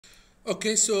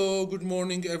Okay, so good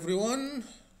morning everyone.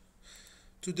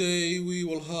 Today we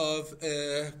will have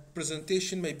a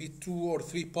presentation, maybe 2 or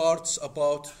 3 parts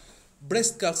about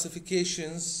breast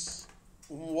calcifications.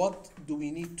 What do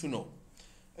we need to know?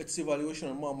 Its evaluation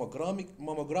and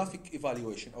mammographic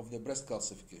evaluation of the breast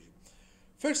calcification.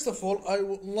 First of all, I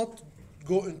will not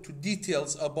go into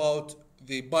details about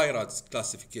the BIRADS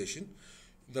classification.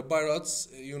 The BIRADS,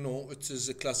 it is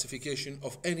a classification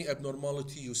of any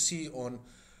abnormality you see on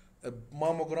a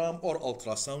mammogram or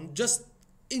ultrasound. Just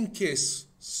in case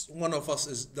one of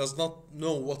us does not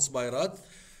know what's BIRAD,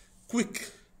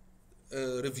 quick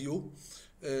review.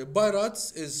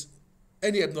 BIRADS is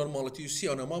any abnormality you see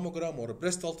on a mammogram or a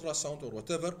breast ultrasound or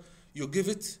whatever, you give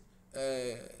it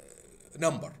a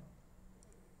number,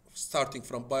 starting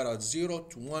from BIRAD 0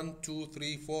 to 1, 2,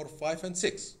 3, 4, 5, and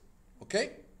 6.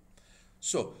 Okay?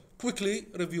 So, quickly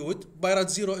review it. BIRAD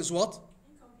 0 is what?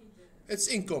 It's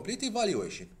incomplete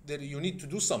evaluation. There you need to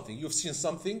do something. You've seen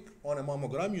something on a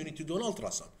mammogram, you need to do an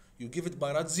ultrasound. You give it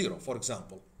BIRAD 0, for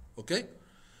example. Okay?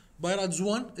 BIRAD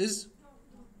 1 is,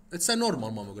 it's a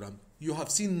normal mammogram. You have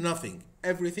seen nothing.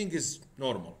 Everything is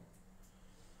normal.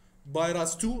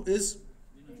 BIRAD 2 is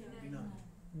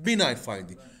benign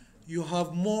finding. You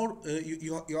have more,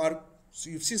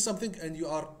 you've seen something and you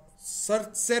are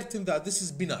certain that this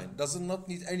is benign. Does not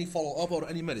need any follow-up or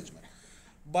any management.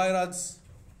 BIRAD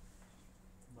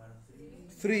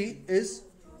 3 is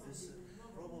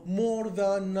more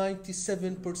than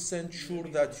 97% sure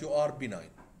that you are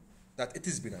benign. That it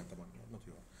is benign, not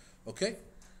you are. Okay?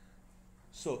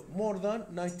 So more than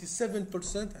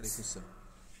 97%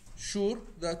 sure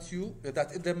that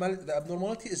the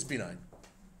abnormality is benign.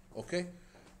 Okay?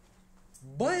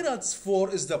 BIRADS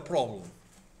 4 is the problem.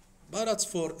 BIRADS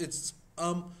 4 it's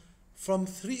from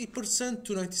 3%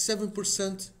 to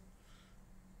 97%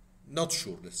 not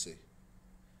sure, let's say.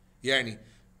 يعني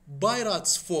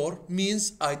BIRADS 4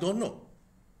 means I don't know.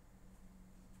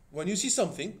 When you see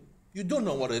something, you don't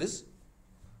know what it is,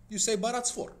 you say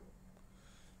BIRADS 4.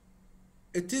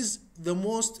 It is the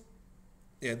most,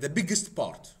 the biggest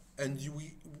part, and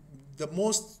the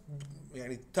most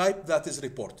type that is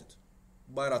reported.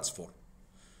 BIRADS 4.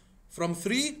 From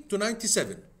 3 to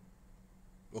 97.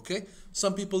 Okay?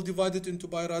 Some people divide it into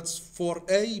BIRADS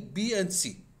 4A, B, and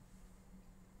C.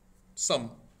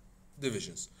 Some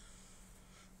divisions.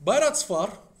 BIRADS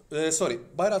 5,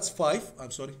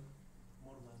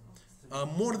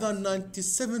 more than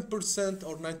 97%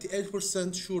 or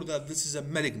 98% sure that this is a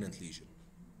malignant lesion.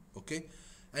 Okay?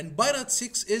 And BIRADS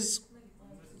 6 is,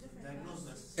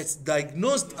 it's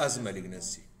diagnosed as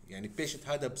malignancy. Yani patient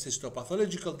had a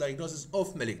histopathological diagnosis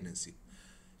of malignancy.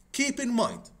 Keep in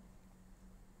mind,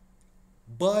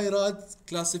 BIRAD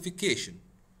classification,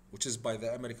 which is by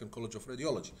the American College of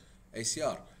Radiology,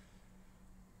 ACR,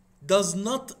 does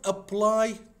not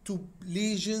apply to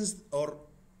lesions or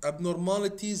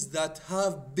abnormalities that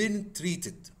have been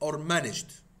treated or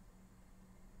managed.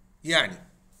 Yani,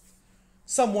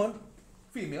 someone,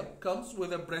 female, comes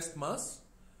with a breast mass,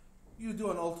 you do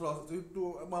a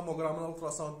mammogram, an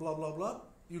ultrasound, blah, blah, blah,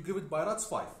 you give it BIRADS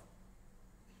 5.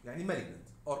 Yani malignant.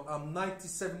 Or I'm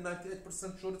 97,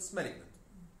 98% sure it's malignant.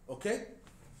 Okay?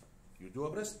 You do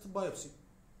a breast biopsy.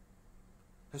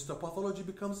 Histopathology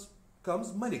becomes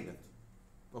malignant.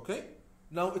 Okay?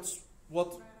 Now it's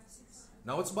what?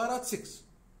 Now it's BIRADS 6.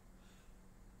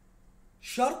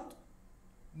 شرط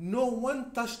no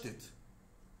one touched it.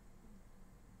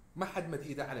 ما حد مد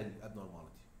إيده على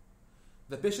الابnormality.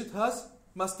 The patient has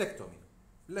mastectomy.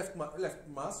 Left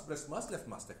mass, breast mass, left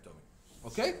mastectomy.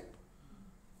 Okay?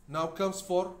 Now comes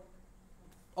for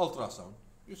ultrasound.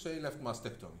 You say left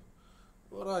mastectomy.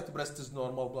 Right breast is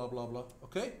normal, blah, blah, blah.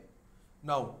 Okay?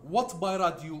 Now, what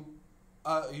BIRAD you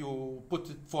put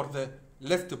it for the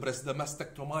left breast, the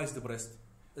mastectomized breast?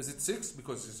 Is it 6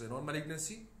 because it's a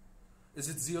non-malignancy? Is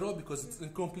it 0 because it's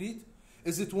incomplete?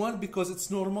 Is it 1 because it's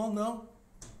normal now?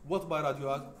 What BIRAD you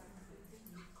add?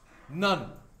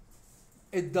 None.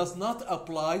 It does not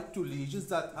apply to lesions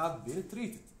that have been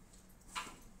treated.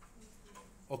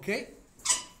 Okay?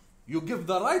 You give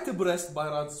the right breast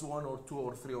BIRADS 1 or 2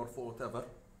 or 3 or 4, whatever.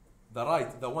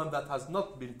 The one that has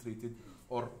not been treated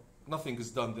or nothing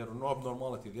is done there, no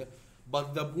abnormality there.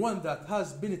 But the one that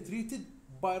has been treated,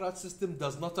 BIRAD system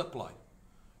does not apply.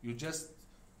 You just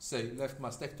say left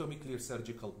mastectomy, clear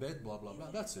surgical bed, blah, blah,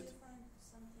 blah. That's it.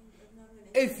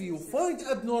 If you find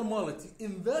abnormality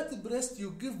in that breast,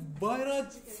 you give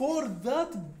BIRAD for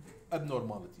that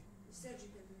abnormality.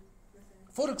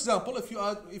 For example,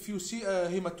 if you see a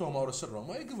hematoma or a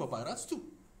seroma, you give a BIRADS 2.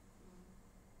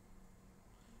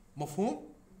 مفهوم؟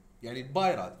 يعني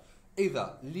البايراد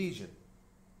إذا lesion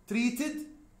treated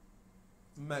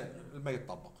ما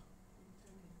يتطبق.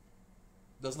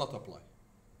 Does not apply.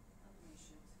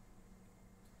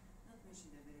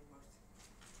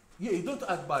 Yeah, you don't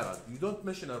add biral. You don't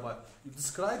mention a biral. You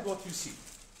describe what you see.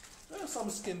 There are some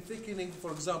skin thickening,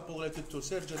 for example, related to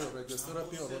surgery or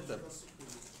radiotherapy or whatever.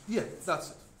 Yeah,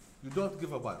 that's it. You don't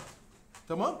give a biral.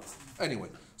 Tamam? Anyway,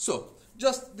 so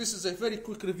just this is a very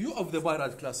quick review of the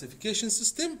viral classification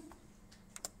system.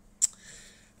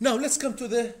 Now let's come to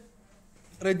the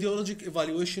radiologic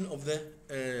evaluation of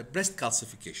the breast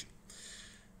calcification.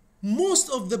 Most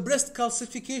of the breast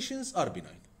calcifications are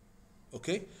benign.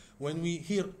 Okay? When we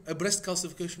hear a breast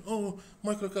calcification, oh,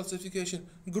 microcalcification,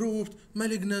 grouped,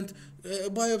 malignant,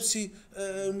 biopsy,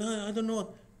 I don't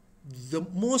know.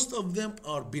 Most of them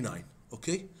are benign.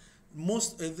 Okay?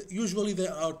 Usually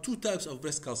there are two types of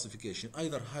breast calcification,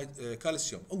 either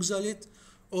calcium oxalate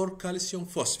or calcium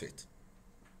phosphate.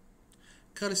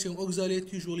 Calcium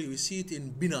oxalate, usually we see it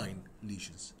in benign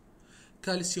lesions.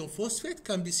 Calcium phosphate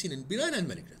can be seen in benign and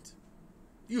malignant,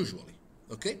 usually.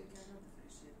 Okay?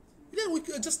 Yeah, we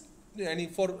just,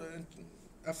 for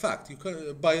a fact, you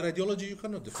can, by radiology you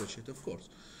cannot differentiate, of course.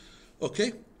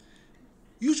 Okay?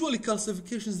 Usually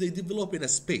calcifications, they develop in a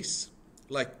space,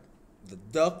 like the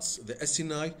ducts, the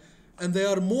acini, and they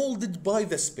are molded by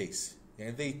the space.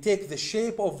 And they take the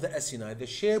shape of the acini, the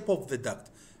shape of the duct,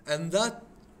 and that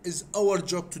is our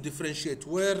job to differentiate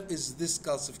where is this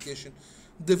calcification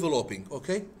developing.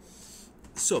 Okay?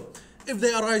 So, if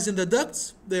they arise in the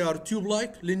ducts, they are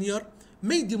tube-like, linear,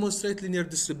 may demonstrate linear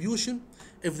distribution.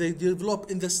 If they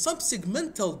develop in the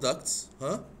subsegmental ducts,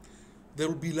 they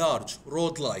will be large,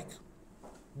 rod-like,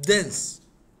 dense.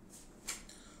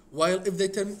 While if they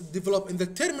develop in the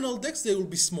terminal ducts, they will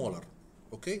be smaller.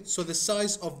 Okay, so the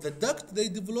size of the duct they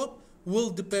develop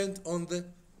will depend on the,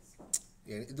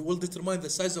 it will determine the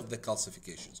size of the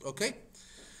calcifications. Okay,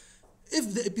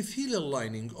 if the epithelial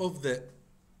lining of the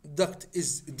duct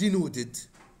is denuded,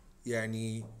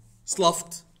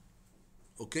 sloughed,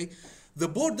 okay, the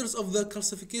borders of the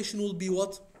calcification will be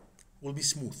what? Will be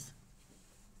smooth.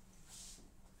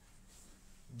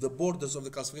 The borders of the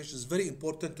calcification is very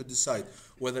important to decide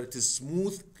whether it is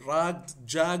smooth, ragged,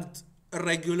 jagged,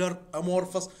 irregular,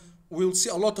 amorphous. We'll see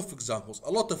a lot of examples,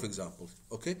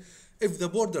 okay? If the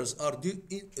borders are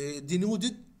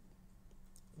denuded,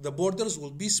 the borders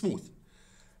will be smooth.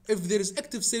 If there is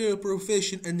active cellular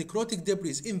proliferation and necrotic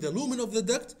debris in the lumen of the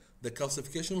duct, the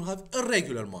calcification will have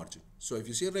irregular margin. So if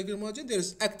you see irregular margin, there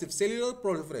is active cellular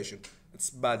proliferation. It's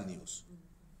bad news,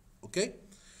 okay?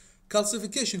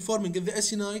 Calcification forming in the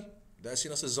acini, the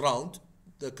acinus is round,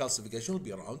 the calcification will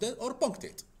be rounded or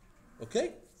punctate,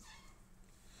 okay?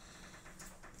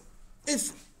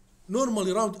 If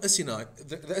normally round acini,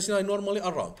 the acini normally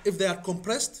are round. If they are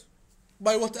compressed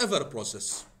by whatever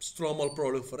process, stromal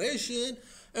proliferation,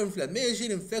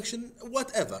 inflammation, infection,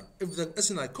 whatever, if the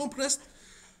acini compressed,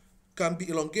 can be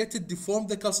elongated, deformed,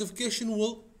 the calcification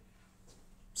will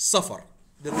suffer.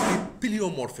 There will be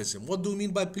pleomorphism. What do we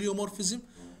mean by pleomorphism?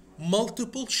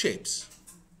 Multiple shapes.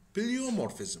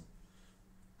 Pleomorphism.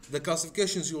 The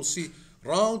calcifications you'll see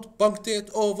round, punctate,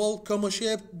 oval,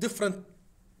 comma-shaped, different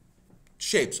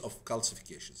shapes of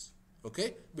calcifications.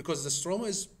 Okay? Because the stroma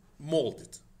is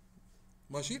molded.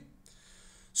 Mashi?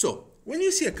 So, when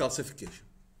you see a calcification,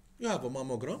 you have a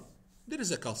mammogram, there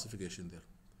is a calcification there.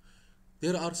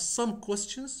 There are some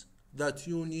questions that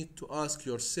you need to ask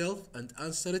yourself and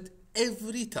answer it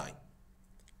every time.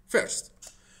 First,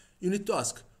 you need to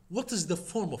ask, what is the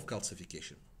form of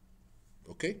calcification?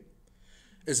 Okay?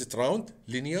 Is it round,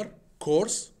 linear,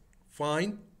 coarse,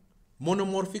 fine,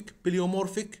 monomorphic,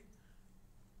 pleomorphic,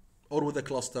 or with a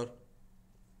cluster?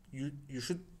 You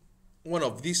should, one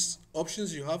of these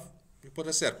options you put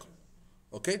a circle.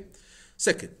 Okay?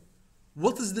 Second,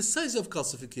 what is the size of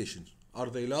calcification? Are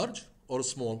they large or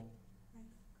small?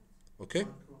 Okay?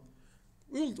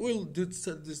 We'll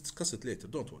discuss it later,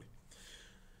 don't worry.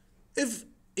 If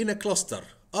in a cluster,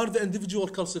 are the individual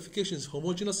calcifications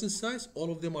homogeneous in size?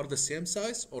 All of them are the same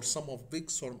size, or some are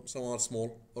big, some are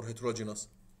small, or heterogeneous.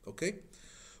 Okay?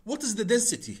 What is the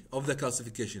density of the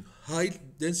calcification? High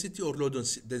density or low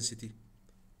density?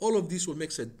 All of these will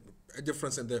make a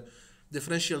difference in the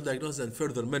differential diagnosis and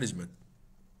further management.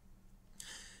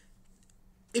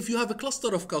 If you have a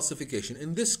cluster of calcification,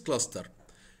 in this cluster,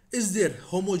 is there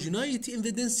homogeneity in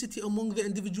the density among the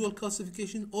individual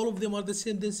calcification? All of them are the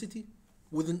same density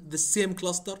within the same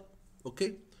cluster,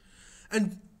 okay?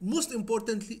 And most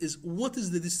importantly is, what is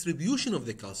the distribution of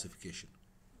the calcification,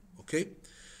 okay?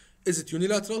 Is it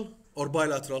unilateral or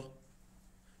bilateral?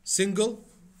 Single,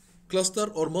 cluster,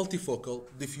 or multifocal?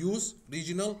 Diffuse,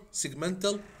 regional,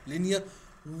 segmental, linear?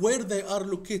 Where they are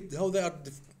located, how they are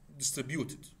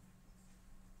distributed.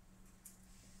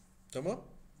 تمام?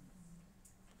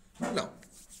 Now,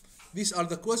 these are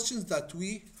the questions that we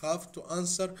have to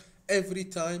answer every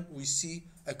time we see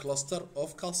a cluster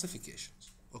of calcifications.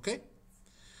 Okay?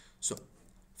 So,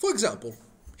 for example,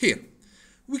 here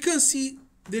we can see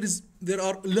there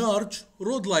are large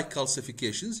rod-like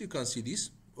calcifications. You can see these,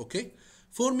 okay,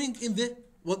 forming in the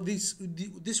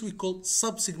this we call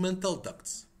subsegmental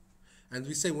ducts. And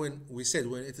we said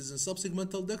when it is in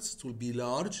subsegmental ducts, it will be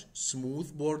large, smooth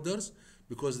borders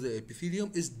because the epithelium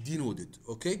is denuded.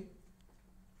 Okay,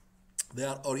 they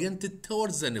are oriented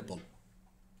towards the nipple.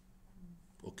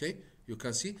 Okay, you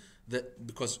can see that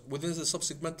because within the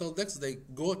subsegmental ducts they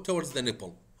go towards the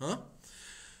nipple, huh?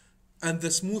 And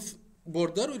the smooth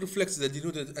border reflects the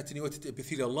denuded attenuated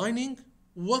epithelial lining.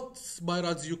 What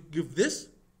birods you give this?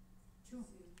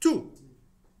 Two.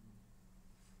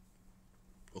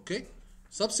 Okay,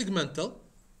 subsegmental,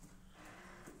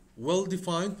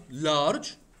 well-defined, large,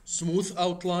 smooth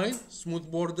outline, smooth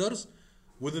borders.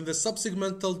 Within the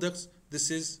subsegmental ducts, this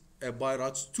is a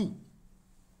birods 2,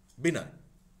 benign.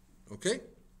 Okay.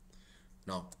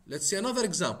 Now let's see another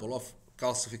example of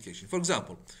calcification. For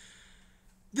example,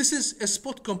 this is a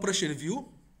spot compression view.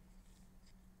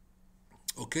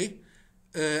 Okay,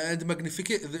 and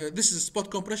magnification. This is a spot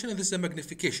compression, and this is a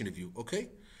magnification view. Okay,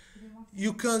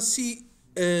 you can see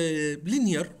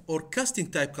linear or casting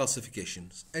type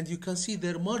calcifications, and you can see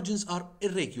their margins are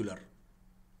irregular.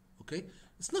 Okay,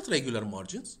 it's not regular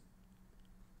margins,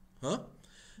 huh?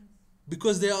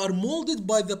 Because they are molded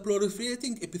by the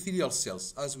proliferating epithelial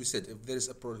cells. As we said, if there is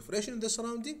a proliferation in the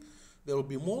surrounding, they will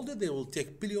be molded, they will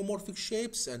take pleomorphic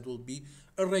shapes and will be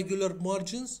irregular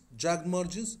margins, jagged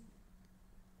margins.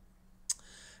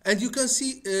 And you can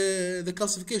see the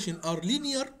calcification are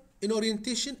linear in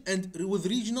orientation and with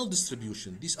regional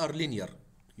distribution. These are linear.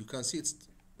 You can see it's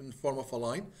in the form of a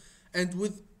line and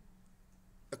with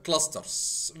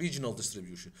clusters, regional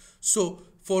distribution. So,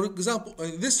 for example,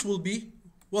 this will be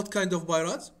what kind of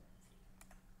birods?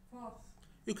 4.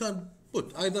 You can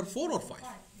put either 4 or 5. 5,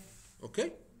 yes.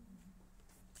 Okay?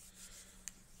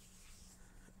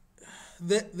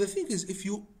 The thing is, if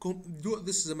you do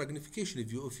this is a magnification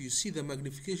view, if you see the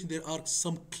magnification, there are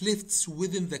some clefts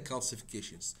within the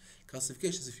calcifications.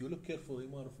 Calcifications, if you look carefully,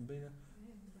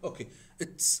 okay,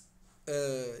 it's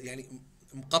يعني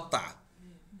مقطعة.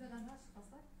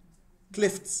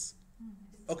 Clefts.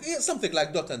 Okay, something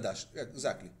like dot and dash. Yeah,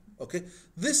 exactly. Okay,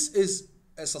 this is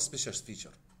a suspicious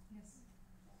feature. Yes.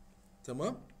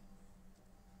 تمام.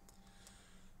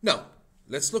 Now,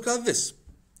 let's look at this.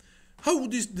 How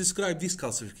would you describe these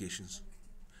calcifications?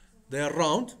 They are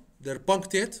round, they're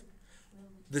punctate.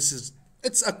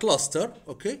 It's a cluster,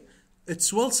 okay?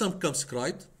 It's well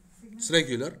circumscribed, it's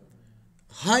regular,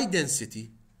 high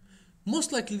density.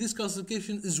 Most likely this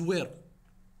calcification is where?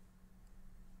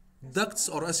 Ducts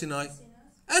or acini?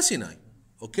 Acini,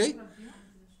 okay?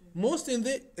 Most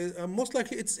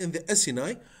likely it's in the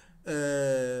acini.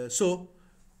 So,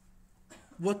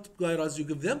 what birods you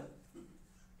give them?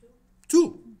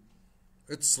 2.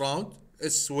 It's round,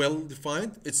 it's well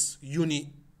defined, it's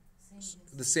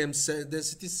the same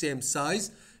density, same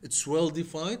size, it's well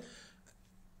defined.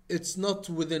 It's not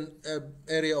within an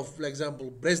area of, for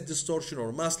example, breast distortion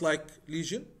or mass-like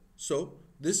lesion. So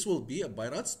this will be a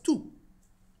birods 2.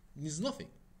 It means nothing.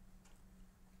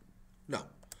 Now,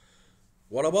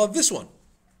 what about this one?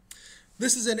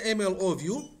 This is an MLO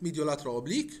view, mediolateral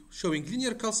oblique, showing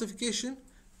linear calcification,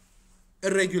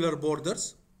 irregular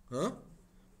borders,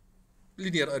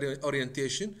 linear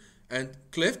orientation, and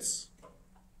clefts.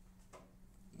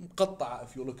 مقطعة,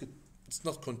 if you look at it's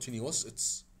not continuous,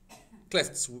 it's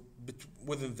clefts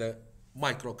within the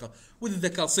within the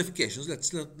calcifications.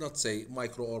 Let's not say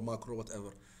micro or macro,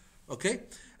 whatever. Okay,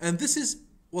 and this is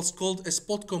what's called a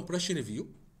spot compression view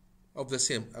of the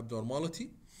same abnormality,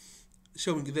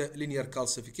 showing the linear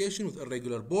calcification with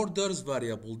irregular borders,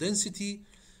 variable density,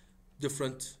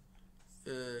 different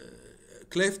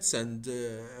clefts and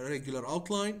regular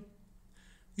outline.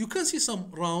 You can see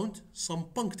some round, some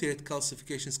punctate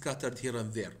calcification scattered here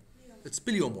and there. Yeah. It's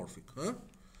pleomorphic. Huh?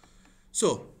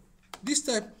 So, this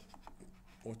type...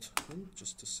 What?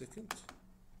 Just a second.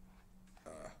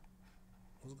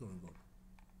 What's going on?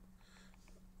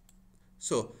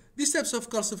 So, these types of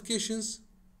calcifications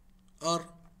are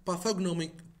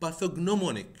pathognomonic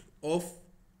of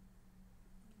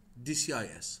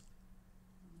DCIS.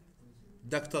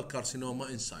 Ductal carcinoma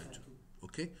in situ.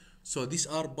 Okay? So these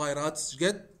are birods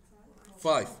get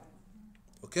 5.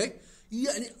 Okay?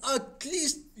 يعني at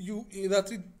least you إذا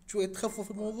تريد شوية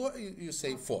تخفف الموضوع you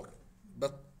say 4,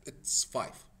 but it's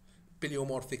 5.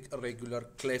 Pleomorphic, irregular,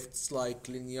 clefts like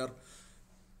linear,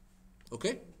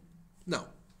 Okay? Now,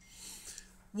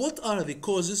 what are the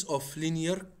causes of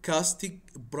linear, castic,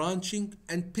 branching,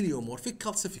 and pleomorphic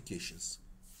calcifications?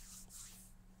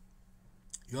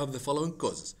 You have the following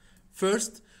causes.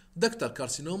 First, ductal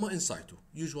carcinoma in situ.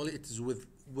 Usually it is with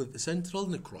central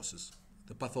necrosis,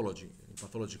 the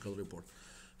pathological report.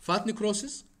 Fat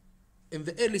necrosis in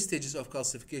the early stages of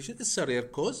calcification is a rare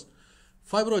cause.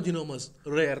 Fibroadenomas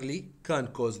rarely can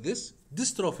cause this.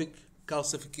 Dystrophic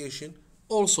calcification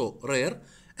also rare.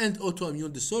 And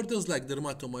autoimmune disorders like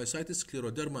dermatomyositis,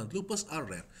 scleroderma, and lupus are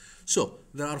rare. So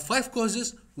there are 5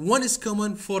 causes. 1 is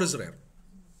common, 4 is rare.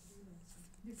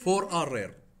 4 are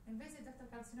rare. Invasive ductal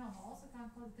carcinoma also can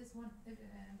cause this one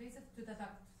invasive to the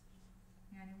duct.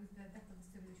 يعني with the ductal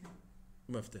distribution.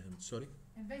 ما فهمت, sorry.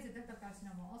 Invasive ductal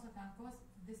carcinoma also can cause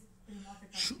this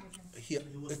pleomorphic calcification. Here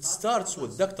it starts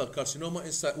with ductal carcinoma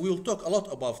inside. We will talk a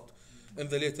lot about in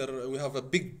the later. We have a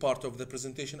big part of the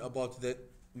presentation about the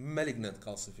malignant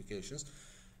calcifications.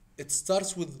 It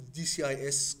starts with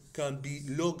DCIS, can be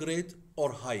low grade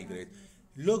or high grade.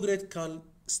 Low grade can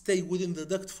stay within the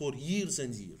duct for years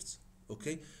and years,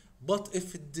 okay? But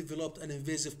if it developed an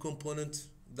invasive component,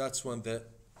 that's when the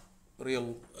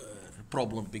real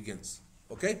problem begins,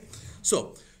 okay?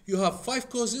 So you have 5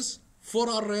 causes, 4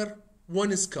 are rare, 1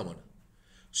 is common.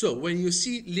 So when you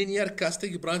see linear,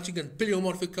 castic, branching, and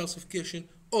pleomorphic calcification,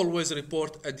 always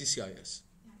report a DCIS.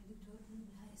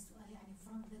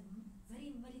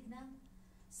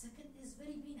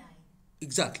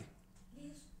 Exactly.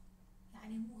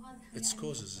 It's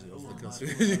causes of the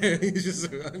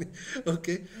calcification.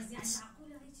 Okay.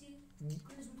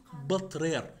 But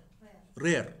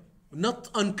rare. Not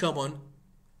uncommon.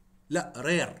 لا,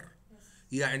 rare.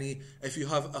 يعني if you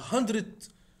have 100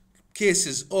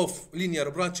 cases of linear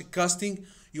branching casting,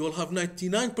 you will have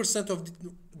 99% of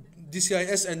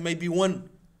DCIS and maybe 1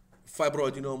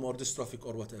 fibroadenoma or dystrophic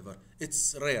or whatever.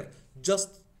 It's rare.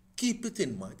 Just keep it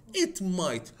in mind. It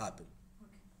might happen.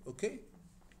 Okay?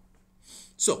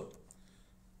 So,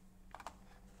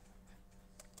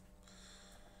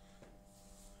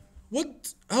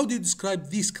 how do you describe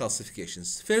these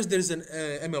calcifications? First, there is an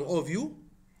MLO view.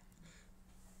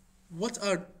 What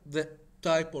are the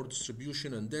type or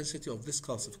distribution and density of this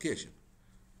calcification?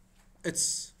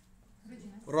 It's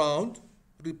round,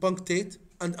 repunctate,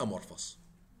 and amorphous.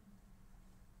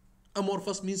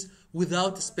 Amorphous means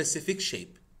without a specific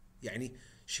shape. يعني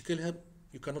شكلها,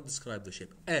 you cannot describe the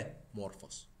shape.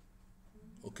 Amorphous.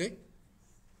 Okay?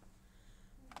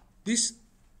 These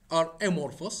are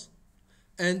amorphous,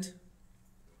 and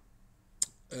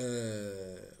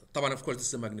طبعا of course this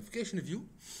is a magnification view.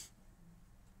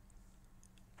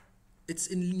 It's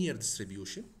in linear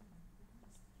distribution.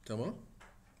 تمام?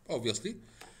 Obviously.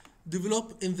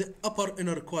 Develop in the upper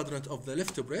inner quadrant of the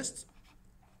left breast.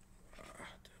 Damn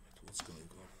it, what's going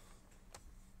on?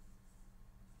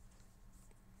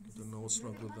 I don't know what's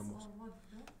wrong with the mouse.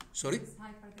 Sorry?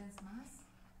 Hyperdense mass.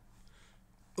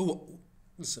 Oh,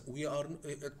 listen, we are,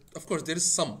 of course there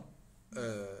is some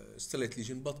stellate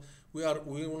lesion, but we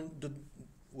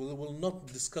will not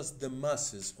discuss the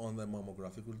masses on the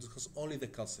mammographic. We'll discuss only the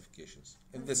calcifications.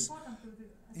 And this,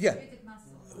 yeah,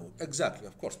 exactly,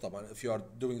 of course, طبعا, if you are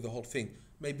doing the whole thing.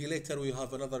 Maybe later we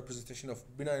have another presentation of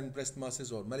benign breast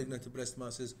masses or malignant breast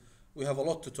masses. We have a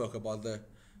lot to talk about the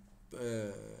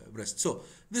breast. So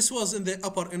this was in the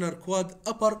upper inner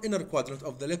quadrant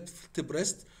of the left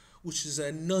breast, which is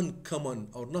a non-common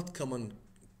or not common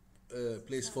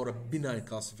place for a benign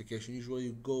calcification. Usually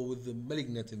you go with the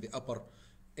malignant in the upper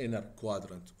inner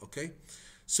quadrant. Okay,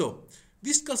 so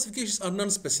these calcifications are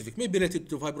non-specific, may be related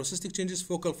to fibrocystic changes,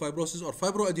 focal fibrosis, or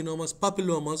fibroadenomas,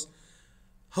 papillomas.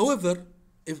 However,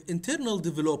 if interval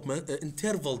development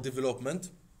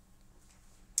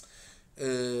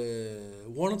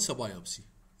warrants a biopsy.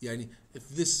 يعني if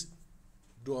this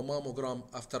do a mammogram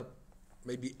after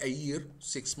maybe a year,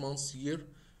 6 months, year,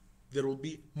 there will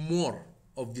be more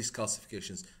of these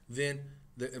calcifications. Then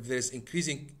if there is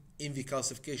increasing in the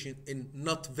calcification in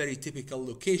not very typical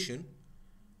location,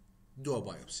 do a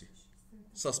biopsy.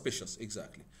 Suspicious,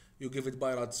 exactly. You give it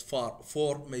by rods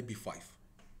 4, maybe 5.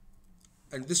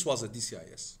 And this was a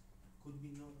DCIS. Could be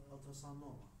no ultrasound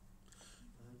normal.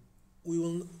 We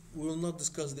will not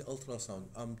discuss the ultrasound.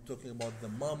 I'm talking about the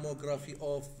mammography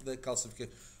of the calcification.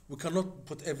 We cannot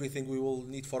put everything. We will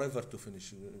need forever to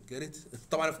finish. Get it?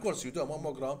 Of course, you do a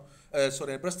mammogram,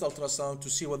 a breast ultrasound to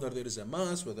see whether there is a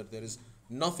mass, whether there is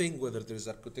nothing, whether there is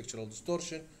architectural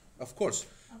distortion. Of course,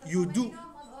 you do.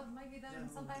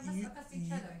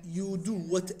 You do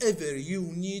whatever you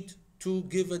need to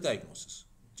give a diagnosis.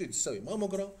 تسوي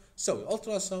mammogram, تسوي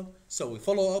ultrasound, تسوي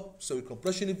follow up, تسوي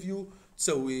compression view,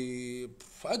 تسوي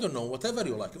I don't know whatever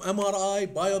you like, MRI,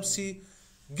 biopsy,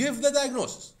 give the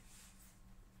diagnosis.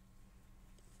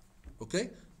 Okay,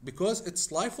 because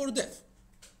it's life or death.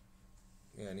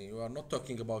 يعني you are not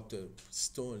talking about a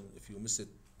stone, if you miss it,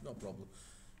 no problem.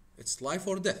 It's life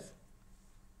or death.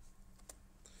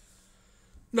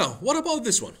 Now, what about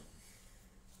this one?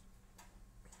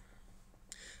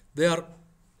 They are,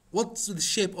 what's the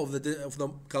shape of the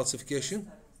calcification?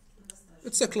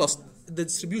 It's a cluster. The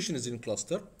distribution is in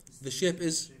cluster. The shape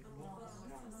is,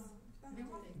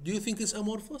 do you think it's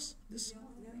amorphous? This?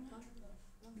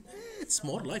 It's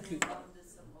more likely.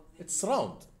 It's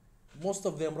round. Most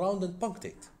of them round and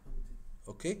punctate.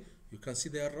 Okay? You can see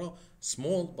they are round,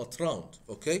 small but round.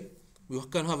 Okay? We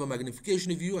can have a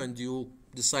magnification view and you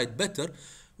decide better.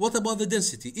 What about the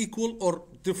density? Equal or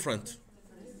different?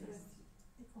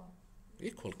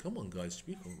 Equal. Come on guys,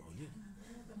 speak about it.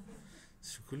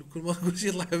 كل ما أقول شيء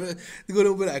يطلع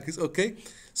تقولون بالعكس. Okay?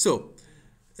 So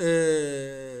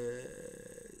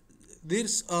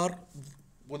these are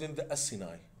within the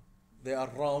acini. They are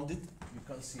rounded. You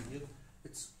can see here.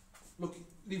 It's, look,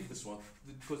 leave this one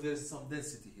because there is some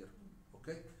density here.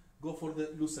 Okay? Go for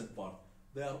the lucent part.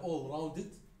 They are all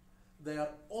rounded. They are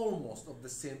almost of the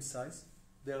same size.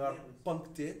 They are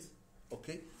punctate.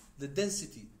 Okay? The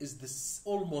density is this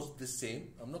almost the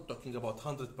same. I'm not talking about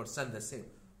 100% the same.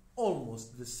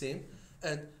 Almost the same.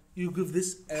 And you give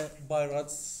this by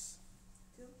rods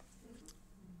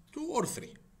 2 or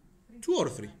 3. 2 or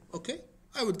 3. Okay?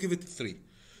 I would give it 3.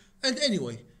 And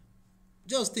anyway,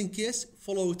 just in case,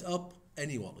 follow it up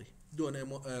annually. Do a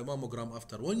mammogram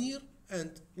after 1 year and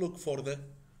look for the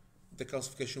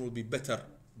calcification will be better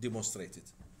demonstrated.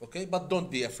 Okay, but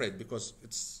don't be afraid because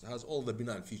it has all the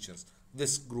benign features,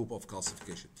 this group of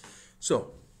calcification.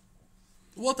 So,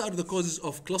 what are the causes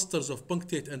of clusters of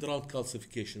punctate and round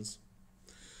calcifications?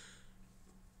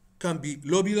 Can be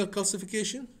lobular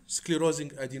calcification,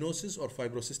 sclerosing adenosis or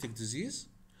fibrocystic disease,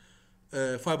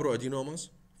 fibroadenomas,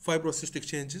 fibrocystic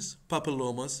changes,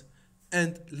 papillomas,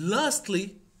 and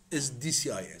lastly is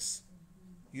DCIS.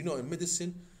 You know, in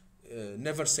medicine,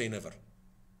 never say never.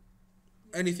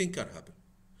 Anything can happen.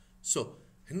 So,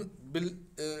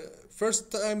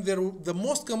 first time the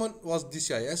most common was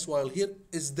DCIS, while here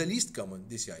is the least common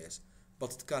DCIS,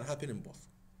 but it can happen in both.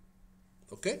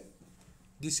 Okay?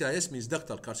 DCIS means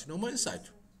ductal carcinoma in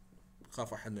situ.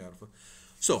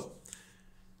 So,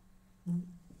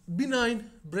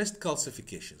 benign breast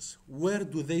calcifications, where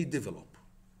do they develop?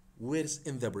 Where's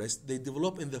in the breast? They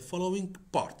develop in the following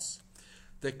parts.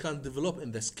 They can develop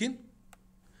in the skin,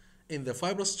 in the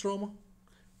fibrous stroma,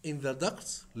 in the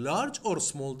ducts, large or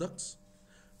small ducts.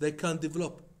 They can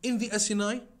develop in the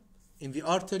acini, in the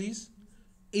arteries,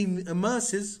 in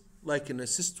masses, like in a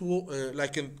cyst,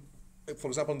 like in, for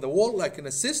example, in the wall, like in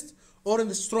a cyst, or in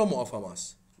the stroma of a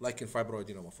mass, like in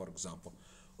fibroadenoma, for example.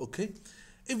 Okay?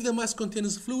 If the mass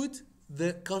contains fluid,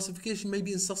 the calcification may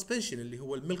be in suspension, اللي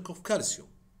هو milk of calcium,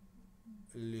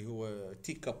 اللي هو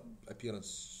teacup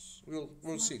appearance.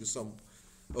 We'll see some.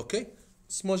 Okay?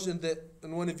 Smudged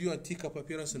in one view and teacup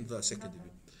appearance in the second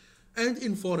view. And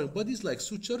in foreign bodies like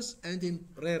sutures and in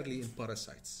rarely in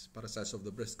parasites. Parasites of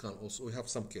the breast can also, we have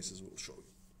some cases we'll show you.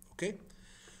 Okay?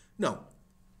 Now,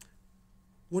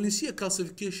 when you see a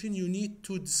calcification, you need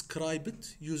to describe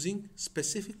it using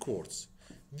specific words.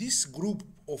 This group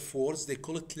of words, they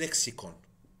call it lexicon.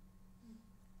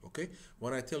 Okay?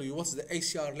 When I tell you what's the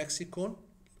ACR lexicon,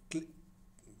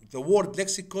 the word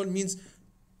lexicon means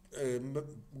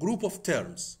group of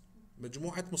terms.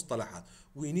 مجموعة مصطلحات.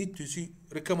 We need to see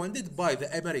recommended by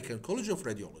the American College of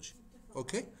Radiology.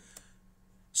 Okay?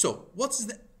 So, what's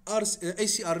the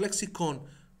ACR lexicon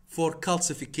for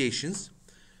calcifications?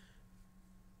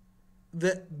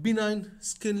 The benign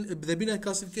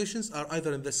calcifications are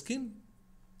either in the skin,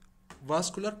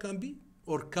 vascular can be,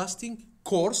 or casting,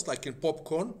 coarse, like in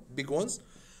popcorn, big ones,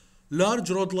 large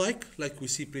rod-like, like we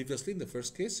see previously in the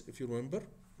first case, if you remember,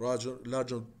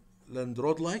 larger and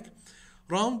rod-like,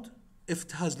 round, if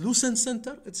it has lucent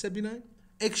center, it's a benign,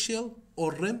 eggshell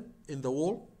or rim in the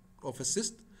wall of a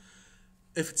cyst,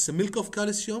 if it's a milk of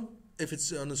calcium, if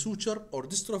it's on a suture or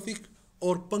dystrophic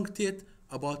or punctate,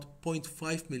 about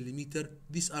 0.5 millimeter,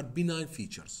 these are benign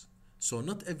features. So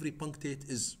not every punctate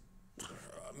is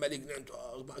malignant,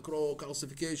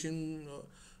 microcalcification.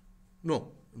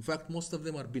 No, in fact, most of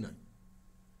them are benign.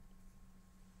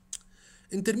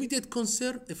 Intermediate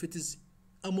concern if it is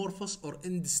amorphous or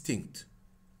indistinct.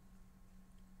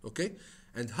 Okay?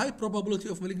 And high probability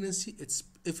of malignancy, it's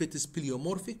if it is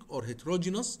pleomorphic or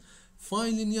heterogeneous,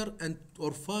 fine linear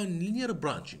or fine linear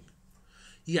branching.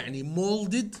 يعني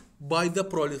molded by the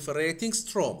proliferating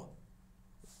stroma.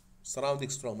 Surrounding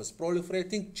stroma is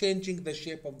proliferating, changing the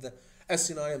shape of the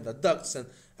acini and the ducts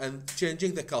and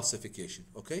changing the calcification.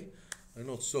 Okay? I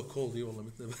know it's so cold here والله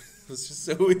مثل بس شو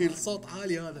اسوي الصوت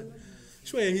عالي هذا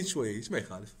شويه هيك شويه هيك ما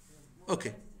يخالف.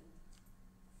 Okay.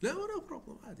 لا no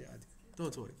problem عادي عادي.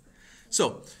 Don't worry.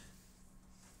 So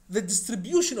the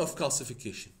distribution of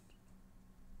calcification.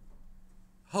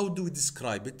 How do we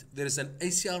describe it? There is an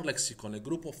ACR lexicon, a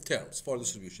group of terms for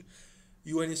distribution.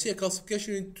 When you say a calcification,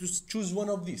 you need to choose one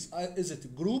of these. Is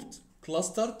it grouped,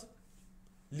 clustered,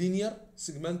 linear,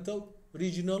 segmental,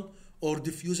 regional, or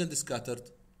diffuse and scattered?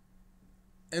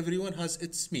 Everyone has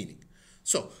its meaning.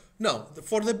 So now,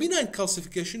 for the benign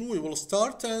calcification, we will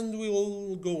start and we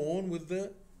will go on with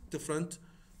the different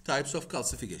types of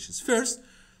calcifications. First,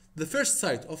 the first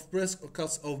site of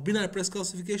benign breast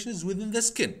calcification is within the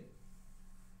skin.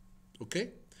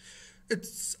 Okay, it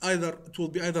will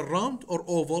be either round or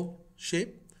oval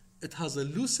shape. It has a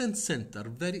lucent center.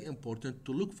 Very important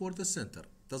to look for the center.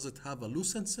 Does it have a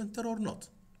lucent center or not?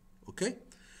 Okay.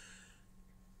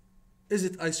 Is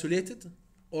it isolated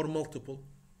or multiple?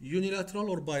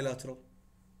 Unilateral or bilateral?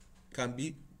 Can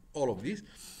be all of these.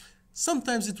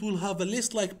 Sometimes it will have a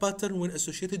lace-like pattern when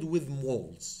associated with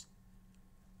moles.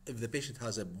 If the patient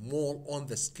has a mole on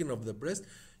the skin of the breast,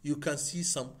 you can see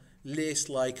some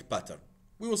lace-like pattern.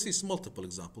 We will see multiple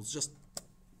examples. Just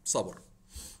sabr.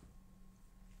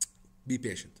 Be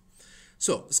patient.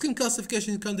 So, skin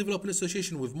calcification can develop in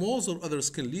association with moles or other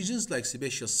skin lesions like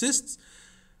sebaceous cysts.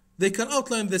 They can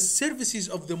outline the surfaces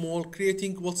of the mole,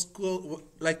 creating what's called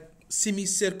like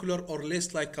semicircular or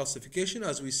lace-like calcification,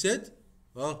 as we said.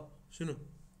 شنو؟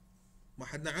 ما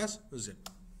حد نعاس؟ زين.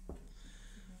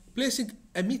 Placing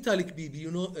a metallic BB,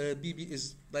 you know, BB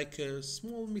is like a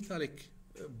small metallic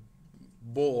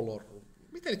ball or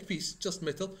metallic piece, just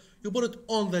metal. You put it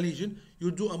on the lesion,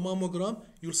 you do a mammogram,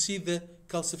 you'll see the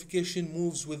calcification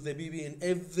moves with the BB in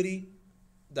every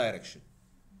direction.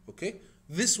 Okay?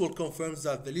 This will confirm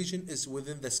that the lesion is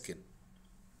within the skin.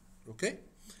 Okay?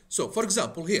 So, for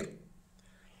example, here.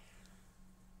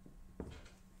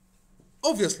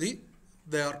 Obviously,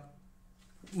 they are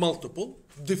multiple,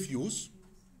 diffuse,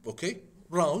 okay,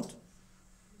 round,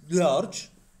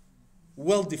 large,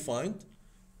 well-defined,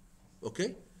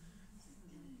 okay.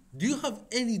 Do you have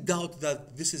any doubt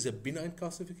that this is a benign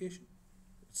calcification?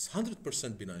 It's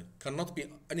 100% benign. Cannot be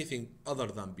anything other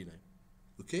than benign,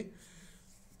 okay.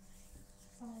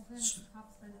 Some of them have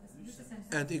a lucent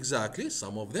center. And exactly,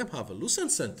 some of them have a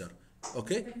lucent center,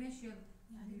 okay.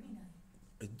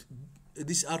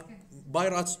 These are by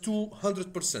rats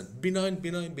 200% benign,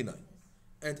 benign, benign,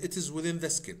 and it is within the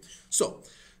skin. So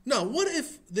now, what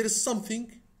if there is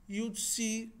something you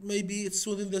see? Maybe it's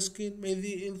within the skin, maybe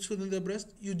it's within the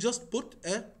breast. You just put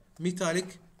a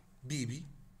metallic BB,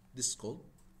 this is called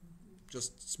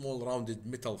just small rounded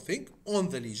metal thing on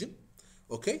the lesion,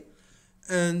 okay,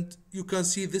 and you can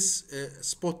see this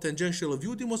spot tangential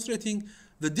view demonstrating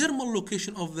the dermal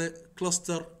location of the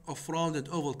cluster of round and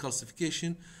oval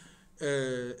calcification.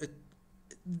 It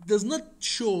does not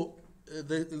show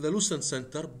the lucent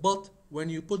center, but when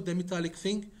you put the metallic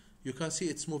thing, you can see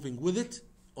it's moving with it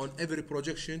on every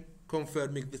projection,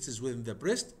 confirming this is within the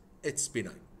breast. It's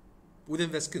benign.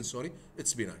 Within the skin, sorry,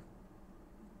 it's benign.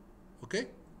 Okay?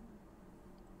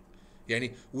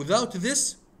 Yani, without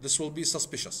this will be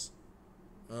suspicious.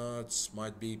 It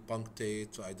might be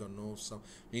punctate, I don't know, some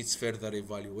needs further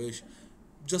evaluation.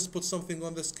 Just put something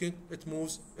on the skin, it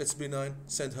moves, it's benign,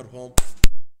 send her home.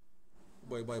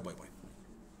 Bye, bye, bye, bye.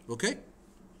 Okay?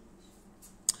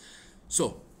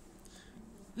 So,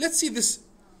 let's see this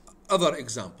other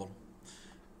example.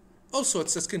 Also,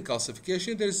 it's a skin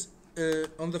calcification. There's,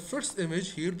 on the first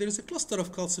image here, there is a cluster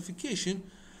of calcification,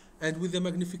 and with the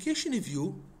magnification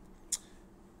view,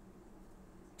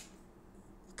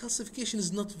 calcification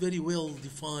is not very well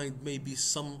defined, maybe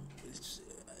some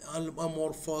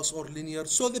amorphous or linear.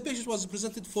 So the patient was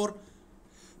presented for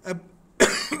a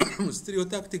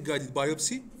stereotactic guided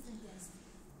biopsy.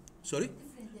 Sorry?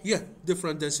 Yeah,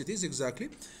 different densities, exactly.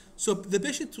 So the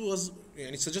patient was,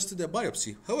 and it suggested a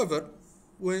biopsy. However,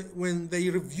 when they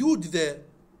reviewed the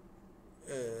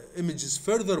images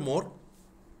furthermore,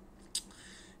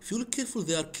 if you look carefully,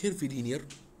 they are curvilinear.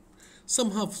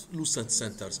 Some have lucent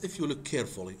centers, if you look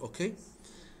carefully, okay?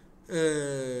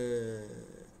 There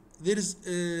is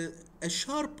a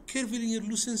sharp curvilinear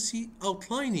lucency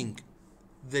outlining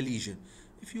the lesion.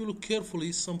 If you look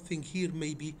carefully, something here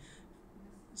may be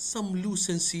some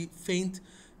lucency faint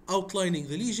outlining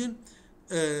the lesion.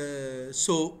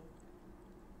 So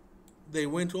they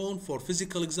went on for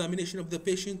physical examination of the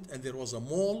patient, and there was a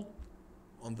mole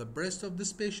on the breast of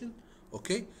this patient,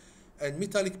 okay? And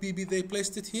metallic BB, they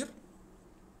placed it here,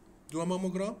 do a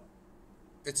mammogram.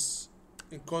 It's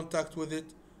in contact with it,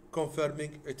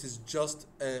 confirming it is just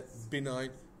a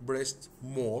benign breast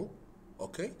mole,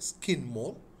 okay, skin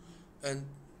mole, and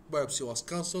biopsy was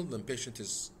cancelled. The patient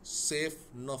is safe,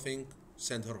 nothing,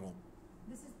 send her home.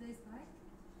 This is this, right?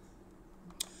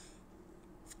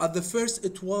 At the first,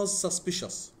 it was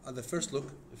suspicious. At the first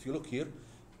look, if you look here,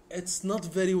 it's not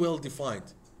very well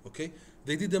defined, okay?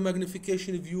 They did a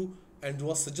magnification view and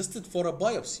was suggested for a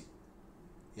biopsy.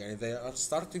 Yeah, they are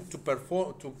starting to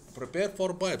prepare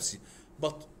for biopsy,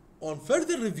 but on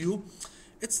further review,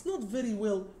 it's not very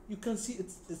well. You can see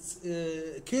it's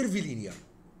curvilinear.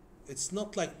 It's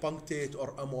not like punctate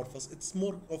or amorphous. It's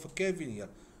more of a curvilinear.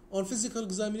 On physical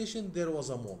examination, there was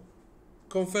a mole.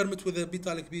 Confirm it with a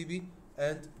metallic BB,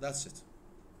 and that's it.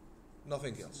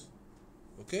 Nothing else.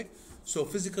 Okay. So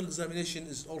physical examination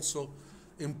is also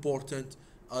important,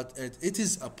 and it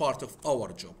is a part of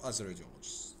our job as a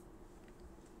radiologist.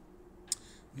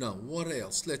 Now, what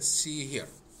else? Let's see here.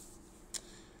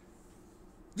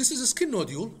 This is a skin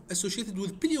nodule associated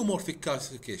with pleomorphic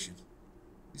calcification.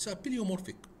 These are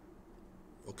pleomorphic.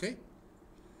 Okay?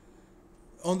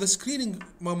 On the screening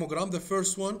mammogram, the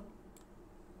first one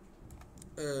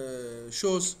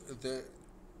shows the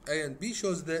A and B,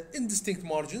 shows the indistinct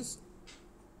margins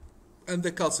and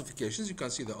the calcifications. You can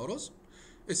see the arrows.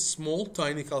 It's small,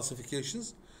 tiny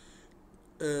calcifications.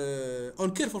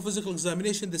 On careful physical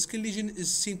examination, the skin lesion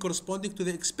is seen corresponding to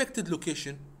the expected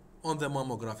location on the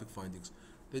mammographic findings.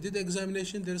 They did the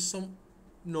examination, there is some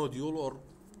nodule or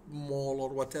mole or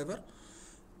whatever.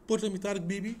 Put a metallic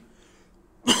BB,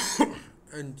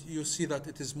 and you see that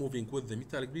it is moving with the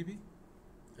metallic BB.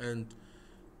 And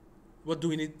what do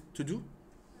we need to do?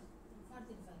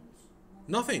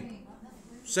 Nothing.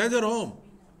 Send her home.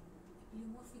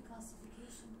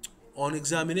 On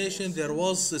examination, there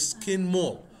was a skin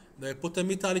mole. They put a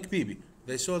metallic BB.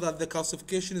 They saw that the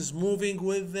calcification is moving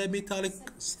with the metallic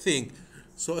thing.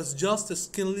 So it's just a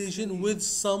skin lesion with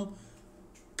some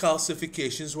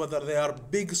calcifications, whether they are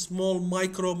big, small,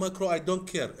 micro, macro, I don't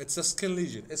care. It's a skin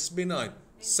lesion. It's benign.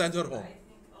 Send her home.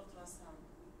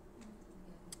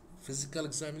 Physical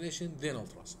examination, then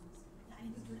ultrasound.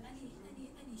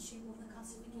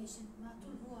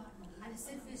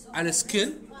 And the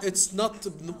skin, it's not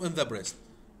in the breast,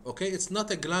 okay? It's not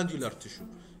a glandular tissue.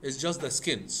 It's just the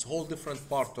skin. It's a whole different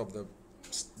part of the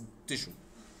tissue,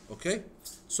 okay?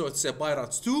 So it's a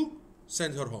BIRATS 2,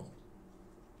 send her home,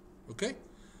 okay?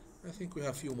 I think we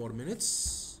have a few more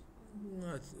minutes.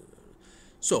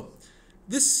 So,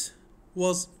 this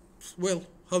was, well,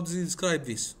 how does he describe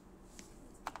this?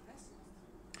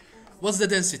 What's the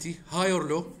density, high or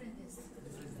low?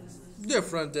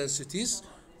 Different densities.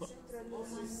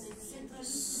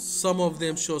 Some of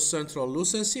them show central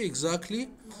lucency, exactly.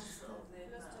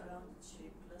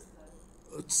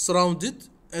 It's rounded,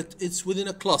 and it's within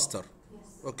a cluster.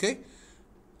 Okay?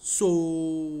 So,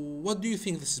 what do you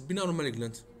think? This is benign or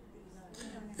malignant?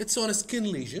 It's on a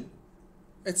skin lesion.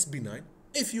 It's benign.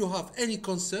 If you have any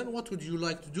concern, what would you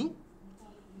like to do?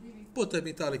 Put a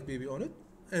metallic BB on it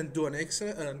and do an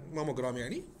X-ray, mammogram,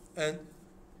 yani, and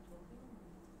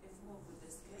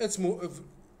it's more.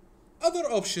 Other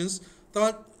options.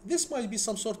 This might be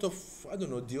some sort of, I don't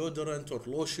know, deodorant or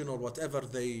lotion or whatever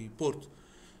they put.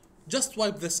 Just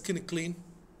wipe the skin clean.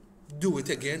 Do it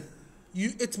again.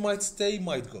 It might stay,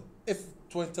 might go. If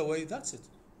it went away, that's it.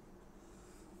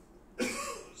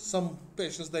 Some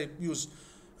patients, they use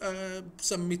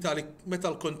some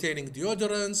metal-containing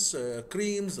deodorants,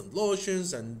 creams and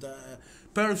lotions and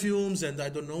perfumes and I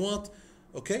don't know what.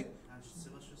 Okay?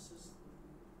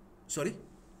 Sorry?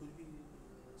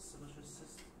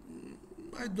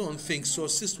 I don't think so.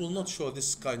 Cyst will not show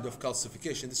this kind of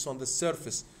calcification. This is on the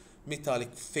surface,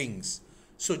 metallic things.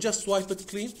 So just wipe it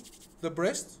clean, the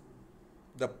breast,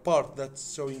 the part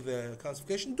that's showing the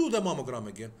calcification. Do the mammogram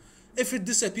again. If it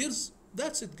disappears,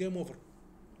 that's it, game over.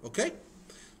 Okay?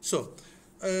 So,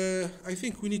 I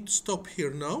think we need to stop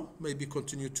here now. Maybe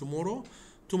continue tomorrow.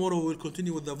 Tomorrow we'll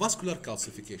continue with the vascular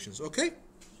calcifications. Okay?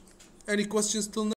 Any questions till now?